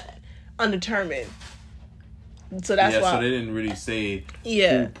undetermined. So that's why. So they didn't really say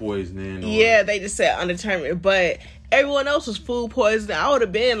food poisoning. Yeah, they just said undetermined. But everyone else was food poisoning. I would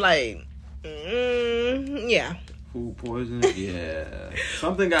have been like, yeah. Food poisoning? Yeah.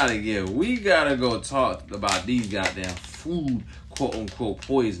 Something gotta give. We gotta go talk about these goddamn food, quote unquote,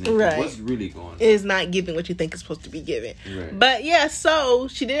 poisoning. Right. What's really going on? It is not giving what you think it's supposed to be giving. Right. But yeah, so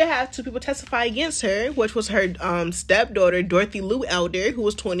she did have 2 people testify against her, which was her stepdaughter, Dorothy Lou Elder, who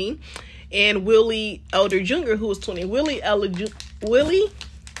was 20, and Willie Elder Jr., who was 20. Willie Elder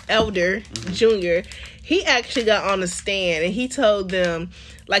Jr., he actually got on the stand and he told them,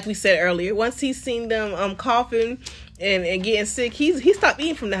 like we said earlier, once he seen them coughing and getting sick, he stopped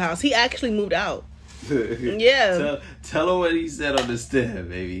eating from the house. He actually moved out. Yeah. Tell her what he said on the stand,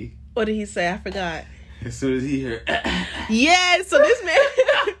 baby. What did he say? I forgot. As soon as he heard... Yeah, so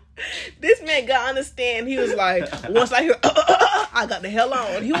this man got on the stand. He was like, once I hear, I got the hell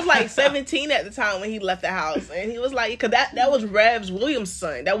on. He was like 17 at the time when he left the house. And he was like, because that was Rev's Williams'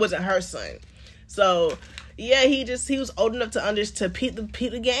 son. That wasn't her son. So, yeah, he was old enough to peep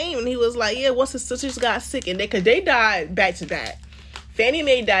the game. And he was like, yeah, once his sisters got sick, and because they died back to back. Fannie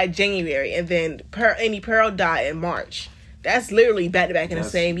Mae died January, and then Annie Pearl died in March. That's literally back to back in the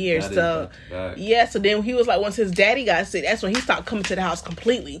same year. So, yeah, so then he was like, once his daddy got sick, that's when he stopped coming to the house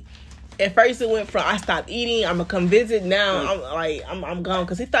completely. At first, it went from, I stopped eating, I'm gonna come visit. Now, I'm gone,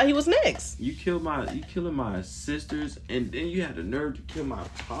 because he thought he was next. You killing my sisters, and then you had the nerve to kill my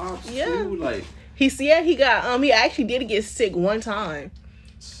pops, too? Like... He actually did get sick one time.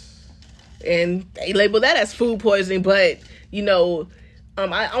 And they labeled that as food poisoning, but,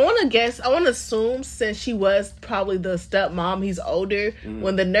 I want to assume, since she was probably the stepmom, he's older,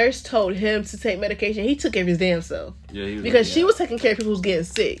 when the nurse told him to take medication, he took care of his damn self. Yeah, because she was taking care of people who's getting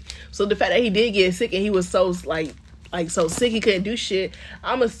sick. So the fact that he did get sick and he was so, so sick he couldn't do shit,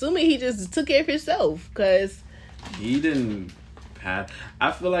 I'm assuming he just took care of himself, because... He didn't pass...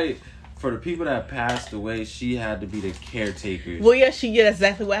 I feel like... For the people that passed away, she had to be the caretaker. Well, yeah, that's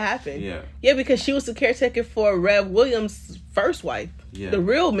exactly what happened. Yeah. Yeah, because she was the caretaker for Rev Williams' first wife. Yeah. The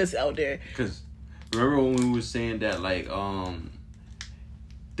real Miss Elder. Because remember when we were saying that, like,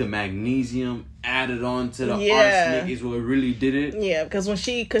 the magnesium added on to the arsenic is what really did it? Yeah, because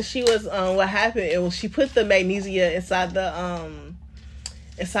she was, what happened, it was she put the magnesia inside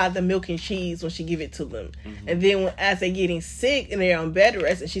the milk and cheese when she give it to them. And then as they're getting sick and they're on bed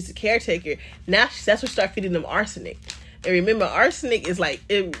rest and she's a caretaker, now that's when she start feeding them arsenic. And remember, arsenic is like,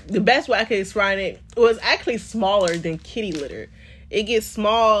 the best way I could explain it was actually smaller than kitty litter. It gets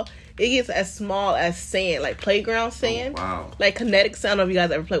as small as sand, like playground sand. Oh, wow. Like kinetic sand. I don't know if you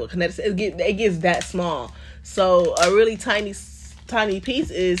guys ever played with kinetic sand. It gets that small. So a really tiny piece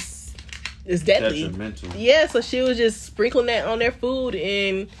is deadly. Detrimental. Yeah, so she was just sprinkling that on their food,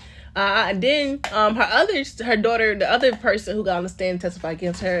 and then her daughter, the other person who got on the stand and testified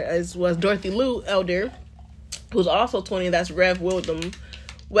against her was Dorothy Lou Elder, who's also 20. That's Rev Williams.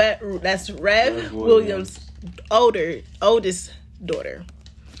 That's Rev Williams' oldest daughter,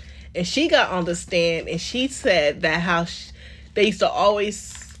 and she got on the stand and she said that how they used to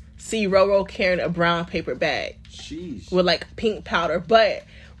always see Roro carrying a brown paper bag. Jeez. With like pink powder, but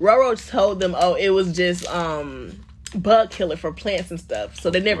Roro told them, it was just bug killer for plants and stuff. So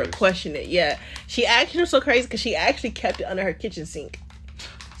they never questioned it. Yeah. She actually was so crazy because she actually kept it under her kitchen sink.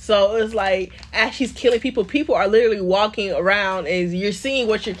 So it was like, as she's killing people are literally walking around and you're seeing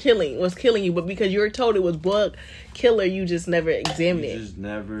what's killing you. But because you were told it was bug killer, you just never examined it. You just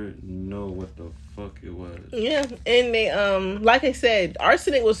never know what the fuck it was. Yeah. And they, like I said,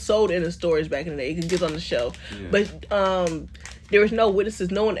 arsenic was sold in the stores back in the day. You could get on the shelf. Yeah. But, there was no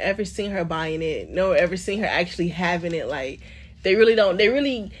witnesses. No one ever seen her buying it. No one ever seen her actually having it. Like, they really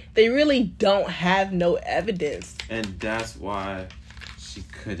don't have no evidence. And that's why she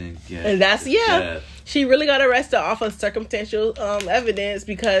couldn't get. And that's death. She really got arrested off of circumstantial evidence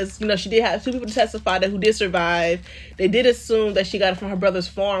because she did have 2 people to testify who did survive. They did assume that she got it from her brother's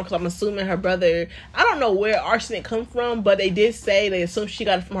farm because I'm assuming her brother. I don't know where arsenic come from, but they did say they assumed she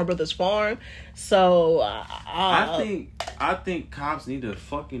got it from her brother's farm. So I think cops need to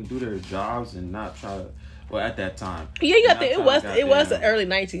fucking do their jobs and not try to. Well, at that time, you got it was the early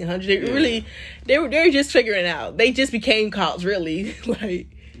 1900s. They were just figuring it out. They just became cops, really. Like,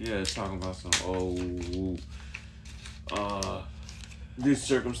 yeah, it's talking about some this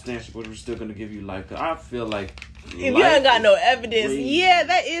circumstantial, but we're still gonna give you life. Cause I feel like if you ain't got no evidence, yeah,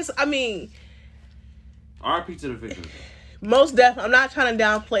 that is. I mean, R.I.P. to the victim. Most definitely. I'm not trying to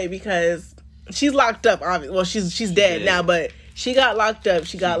downplay because she's locked up. Obviously, well, she's dead now, but she got locked up.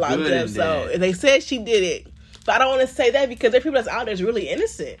 She got locked up. So if they said she did it, but I don't want to say that because there are people that's out there that's really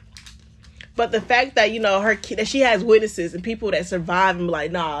innocent. But the fact that that she has witnesses and people that survive and be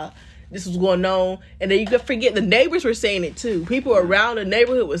like, nah, this was going on, and then you could forget the neighbors were saying it too. People around the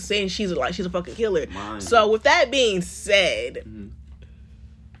neighborhood was saying she's a fucking killer. So with that being said,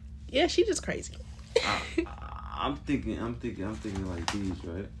 yeah, she's just crazy. I'm thinking like these,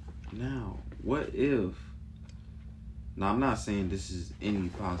 right? Now, what if? Now, I'm not saying this is any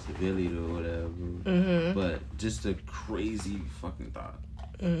possibility or whatever, but just a crazy fucking thought.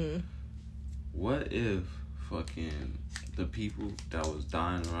 What if fucking the people that was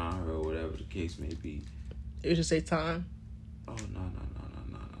dying around her or whatever the case may be? You should say time. Oh, no.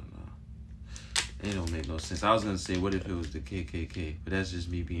 It don't make no sense. I was going to say, what if it was the KKK? But that's just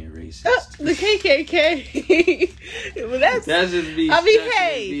me being racist. The KKK. Well, that's just me. I mean,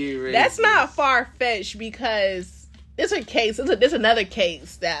 hey, that's not far-fetched because it's a case. There's another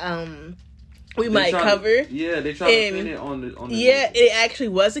case that we might cover. They try to pin it on the it actually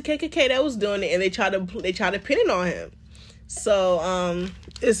was the KKK that was doing it, and they try to pin it on him. So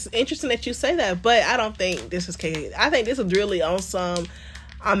it's interesting that you say that, but I don't think this is KKK. I think this is really on some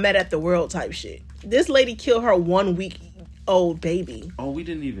I'm mad at the world type shit. This lady killed her 1 week old baby. Oh, we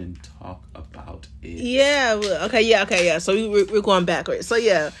didn't even talk about it. Yeah. Okay. So we're going backwards. So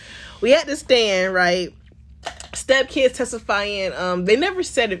yeah, we had to stand right. Stepkids testifying. They never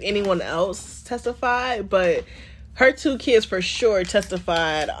said if anyone else testified, but her 2 kids for sure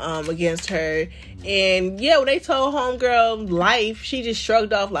testified against her. And yeah, when they told homegirl life, she just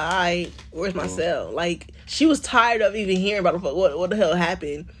shrugged off like, all right, where's my cell? Like, she was tired of even hearing about what the hell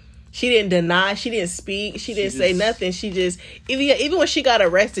happened. She didn't deny. She didn't speak. She didn't say nothing. She just, even when she got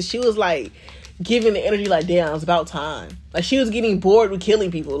arrested, she was like giving the energy like, damn, it's about time. Like, she was getting bored with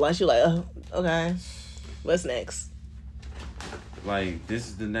killing people. Like, she was like, oh, okay, what's next? Like, this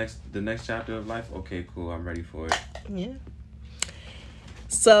is the next chapter of life? Okay, cool. I'm ready for it. Yeah.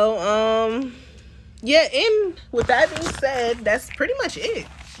 So, yeah, and with that being said, that's pretty much it.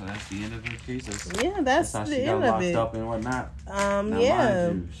 So that's the end of her case. That's how the end of it. She got locked up and whatnot. Now, yeah.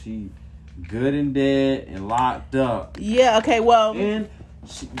 Mind you, she good and dead and locked up. Yeah. Okay. Well. And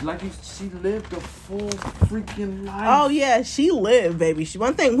she lived a full freaking life. Oh yeah, she lived, baby.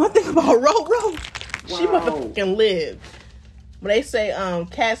 One thing about Ro, she motherfucking lived. When they say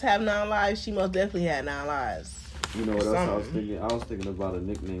cats have 9 lives, she most definitely had 9 lives. You know what else I was thinking? I was thinking about a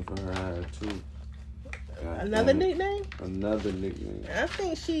nickname for her. I had 2. Another nickname? Another nickname. I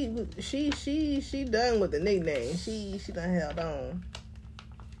think she done with the nickname. She done held on.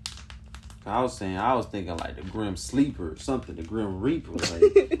 I was thinking like the Grim Sleeper or something, the Grim Reaper.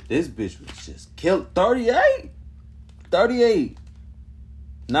 Like, this bitch was just killed. 38.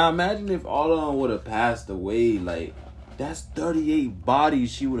 Now imagine if all of them would have passed away. Like, that's 38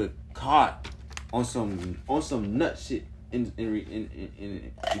 bodies she would have caught on some nut shit in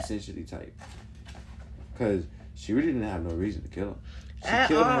essentially type. Because she really didn't have no reason to kill him. She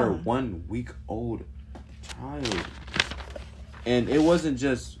killed her 1 week old child. And it wasn't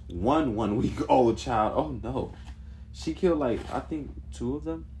just 1 week old child. Oh no. She killed like, I think 2 of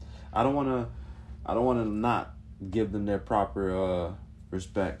them. I don't wanna not give them their proper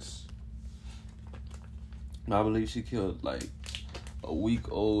respects. I believe she killed like a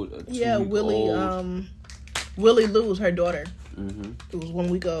week old, a 2 week old. Willie Lou was her daughter. Mm-hmm. It was 1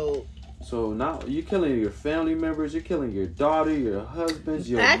 week old. So now you're killing your family members, you're killing your daughter, your husband,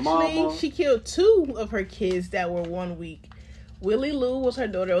 your mama. Actually, she killed 2 of her kids that were 1 week. Willie Lou was her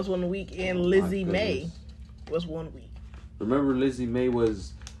daughter, it was 1 week, and Lizzie Mae was 1 week. Remember, Lizzie Mae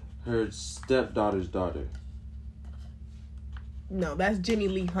was her stepdaughter's daughter. No, that's Jimmy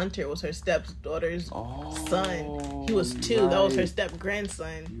Lee Hunter was her stepdaughter's son. He was 2. Right. That was her step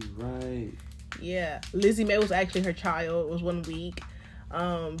grandson. You're right. Yeah. Lizzie Mae was actually her child. It was 1 week.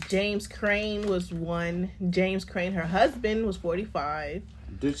 James Crane was 1. James Crane, her husband, was 45.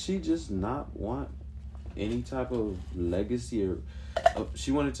 Did she just not want any type of legacy, or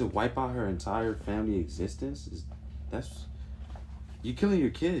she wanted to wipe out her entire family existence? That's you killing your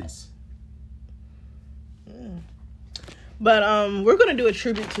kids. But we're gonna do a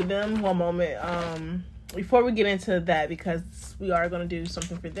tribute to them. One moment. Before we get into that, because we are gonna do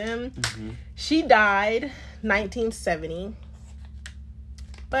something for them. Mm-hmm. She died 1970.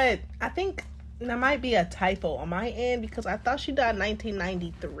 But I think there might be a typo on my end because I thought she died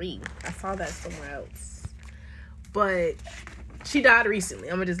 1993. I saw that somewhere else. But She died recently.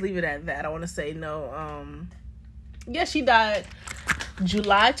 I'm gonna just leave it at that. I want to say no. Yeah, she died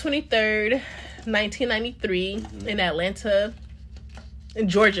July 23rd, 1993 in Atlanta, in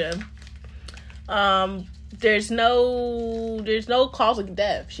Georgia. There's no cause of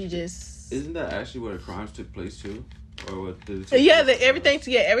death. She just... Isn't that actually where the crimes took place too? Or what did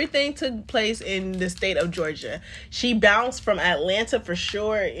everything took place in the state of Georgia. She bounced from Atlanta for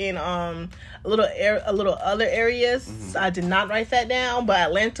sure in a little other areas. I did not write that down, but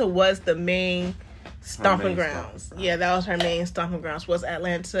Atlanta was the main stomping grounds. Yeah, that was her main stomping grounds, was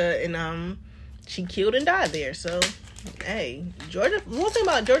Atlanta, and she killed and died there. So, hey, Georgia. One thing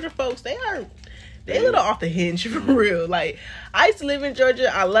about Georgia folks, they a little off the hinge for real. Like, I used to live in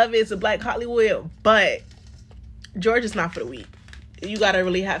Georgia. I love it. It's a Black Hollywood, but Georgia's not for the weak. You gotta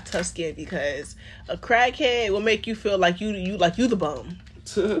really have tough skin, because a crackhead will make you feel like you the bum.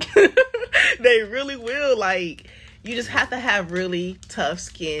 They really will. Like, you just have to have really tough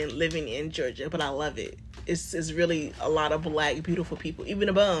skin living in Georgia. But I love it. It's really a lot of Black beautiful people, even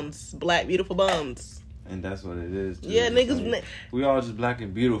the bums, Black beautiful bums. And that's what it is, too. Yeah, niggas. Like, we all just Black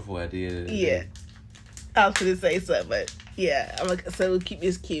and beautiful at the end of the day. I was gonna say something, but yeah, so we'll keep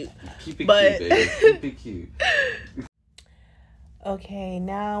this cute. Keep it cute, baby. Keep it cute. Okay,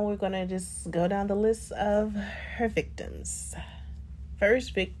 now we're gonna just go down the list of her victims.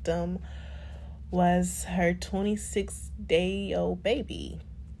 First victim was her 26-day-old baby.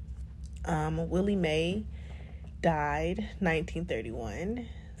 Willie Mae died 1931.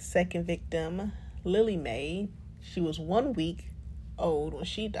 Second victim, Lily Mae. She was 1 week old when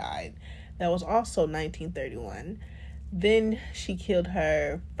she died. That was also 1931. Then she killed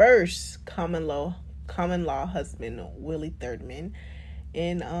her first common law husband, Willie Thirdman,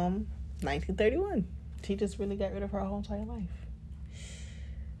 in 1931. She just really got rid of her whole entire life.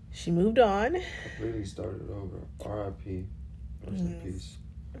 She moved on. Completely started over. R.I.P. Rest in peace.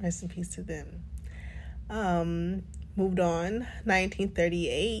 Rest in peace to them. Moved on.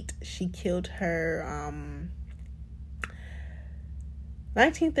 1938. She killed her.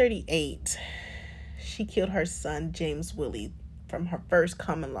 1938. She killed her son, James Willie, from her first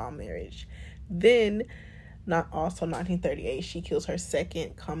common law marriage. Then, 1938, she kills her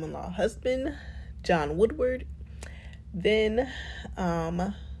second common law husband, John Woodward. Then,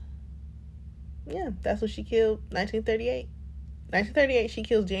 that's what she killed. 1938. 1938, she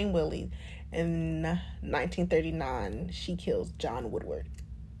kills Jane Willie. In 1939, she kills John Woodward.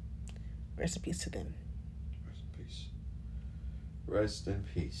 Rest in peace to them. Rest in peace. Rest in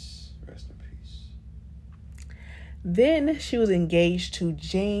peace. Rest in peace. Then she was engaged to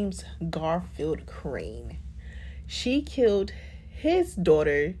James Garfield Crane. She killed his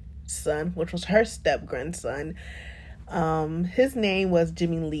daughter's son, which was her step-grandson. His name was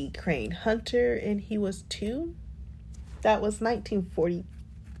Jimmy Lee Crane Hunter, and he was 2. That was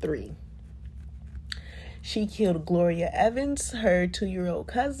 1943. She killed Gloria Evans, her 2-year-old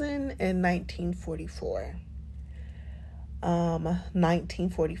cousin, in 1944.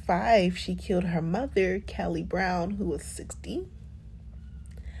 1945, she killed her mother, Kelly Brown, who was 60.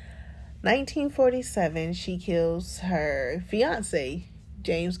 1947, she kills her fiance,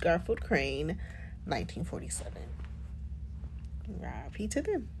 James Garfield Crane, 1947. R.I.P. to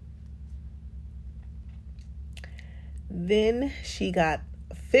them. Then she got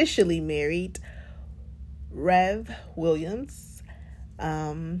officially married, Rev Williams.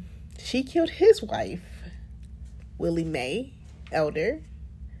 She killed his wife, Willie Mae Elder.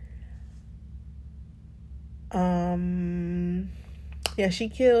 She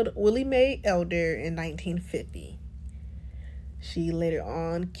killed Willie Mae Elder in 1950. She later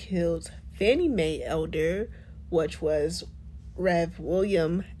on killed Fannie Mae Elder, which was Rev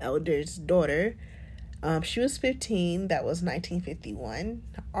William Elder's daughter. She was 15. That was 1951.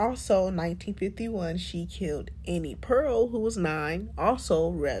 Also, 1951, she killed Annie Pearl, who was 9. Also,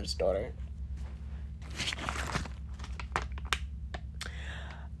 Rev's daughter.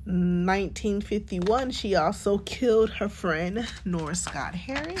 1951, she also killed her friend, Nora Scott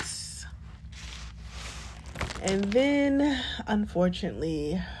Harris. And then,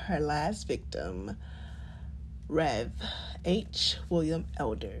 unfortunately, her last victim, Rev H. William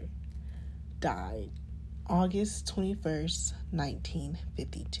Elder, died August 21st,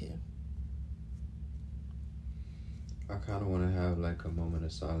 1952. I kind of want to have like a moment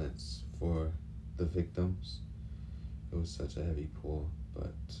of silence for the victims. It was such a heavy pull,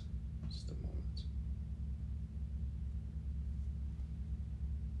 but just a moment.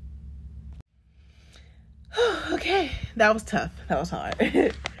 Okay, that was tough. That was hard.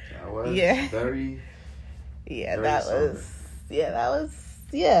 That was very that was.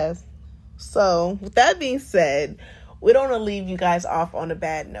 So, with that being said, we don't want to leave you guys off on a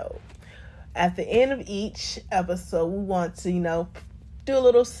bad note. At the end of each episode, we want to, do a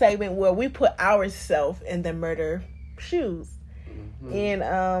little segment where we put ourselves in the murder shoes. Mm-hmm.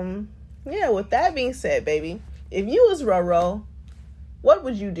 And, with that being said, baby, if you was Roro, what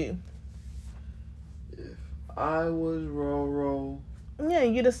would you do? If I was Roro... Yeah,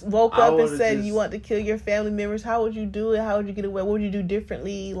 you just woke up and said you want to kill your family members. How would you do it? How would you get away? What would you do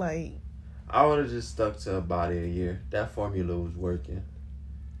differently? I would have just stuck to a body a year. That formula was working.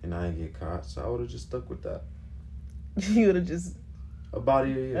 And I didn't get caught. So I would have just stuck with that. You would have just... A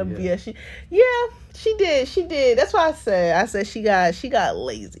body a year, she did. That's why I said she got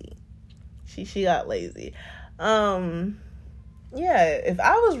lazy. She got lazy. If I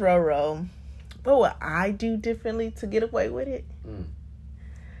was Roro, what would I do differently to get away with it?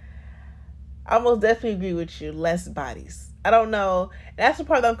 I most definitely agree with you. Less bodies. I don't know. That's the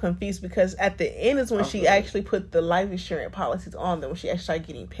part that I'm confused, because at the end is when she actually put the life insurance policies on them, when she actually started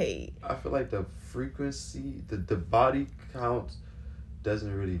getting paid. I feel like the frequency, the body count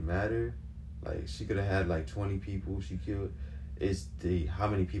doesn't really matter. Like, she could have had 20 people she killed. It's how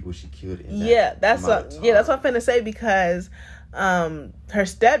many people she killed in that's what I'm finna say, because her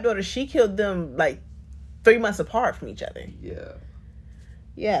stepdaughter, she killed them 3 months apart from each other.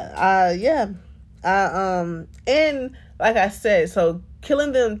 And like I said, so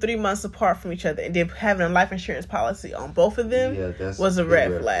killing them 3 months apart from each other and then having a life insurance policy on both of them was a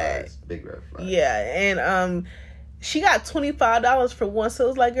red flag. Big red flag. Yeah, and she got $25 for one, so it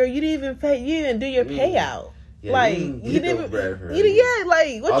was like, girl, you didn't even do your payout. Yeah, you didn't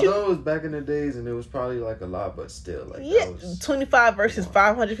what although it was back in the days and it was probably a lot, but still that was 25 versus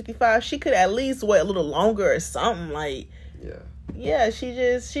 555. She could at least wait a little longer or something. She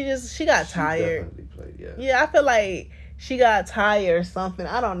got tired. Definitely played, I feel like she got tired or something.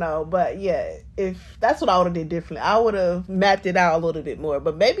 I don't know, but if that's what I would have did differently, I would have mapped it out a little bit more.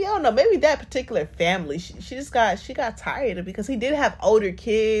 But maybe, I don't know, maybe that particular family, she got tired of it, because he did have older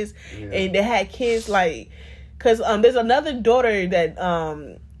kids, and they had kids because there's another daughter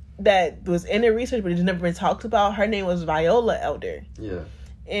that was in the research, but it's never been talked about. Her name was Viola Elder. Yeah.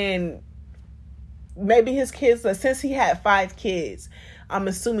 And maybe his kids, since he had 5 kids, I'm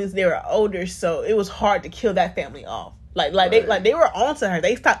assuming they were older, so it was hard to kill that family off. They were onto her.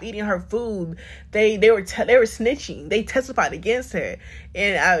 They stopped eating her food. They were snitching. They testified against her,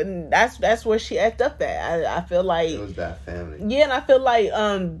 and that's where she effed up at. I feel like it was that family. Yeah, and I feel like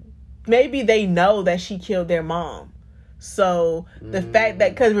maybe they know that she killed their mom. So the fact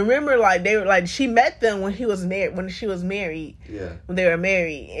that, because remember, they were she met them when she was married. Yeah. When they were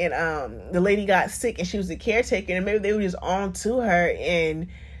married, and the lady got sick and she was the caretaker, and maybe they were just on to her, and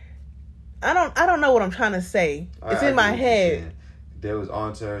I don't know what I'm trying to say. It's in my head. They was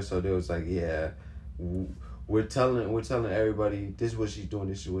on to her, so they was we're telling everybody this is what she's doing,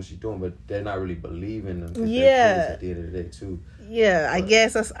 this is what she's doing, but they're not really believing them. At the end of the day, too. Yeah, I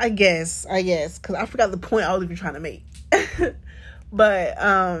guess, because I forgot the point I was even trying to make. But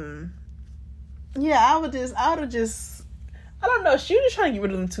I would have just, I don't know. She was just trying to get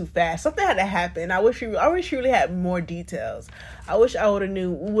rid of them too fast. Something had to happen. I wish she really had more details. I wish we would have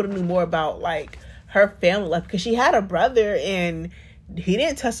knew more about her family, because she had a brother and he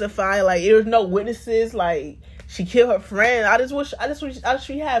didn't testify. There was no witnesses. She killed her friend. I just wish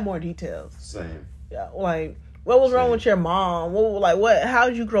she had more details. Same. Yeah. What was wrong with your mom? How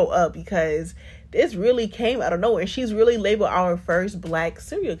did you grow up? Because this really came out of nowhere. She's really labeled our first black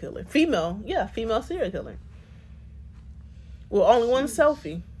serial killer. Female serial killer. Well, only one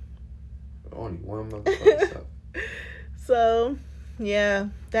selfie. Only one motherfucker. So, yeah,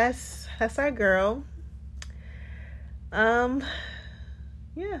 that's our girl.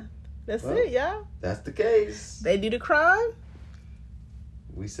 Yeah, that's it, y'all. That's the case. They do the crime.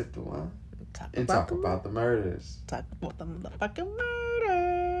 We sip the wine. Talk about the murders. Talk about the motherfucking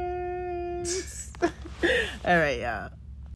murders. All right, y'all.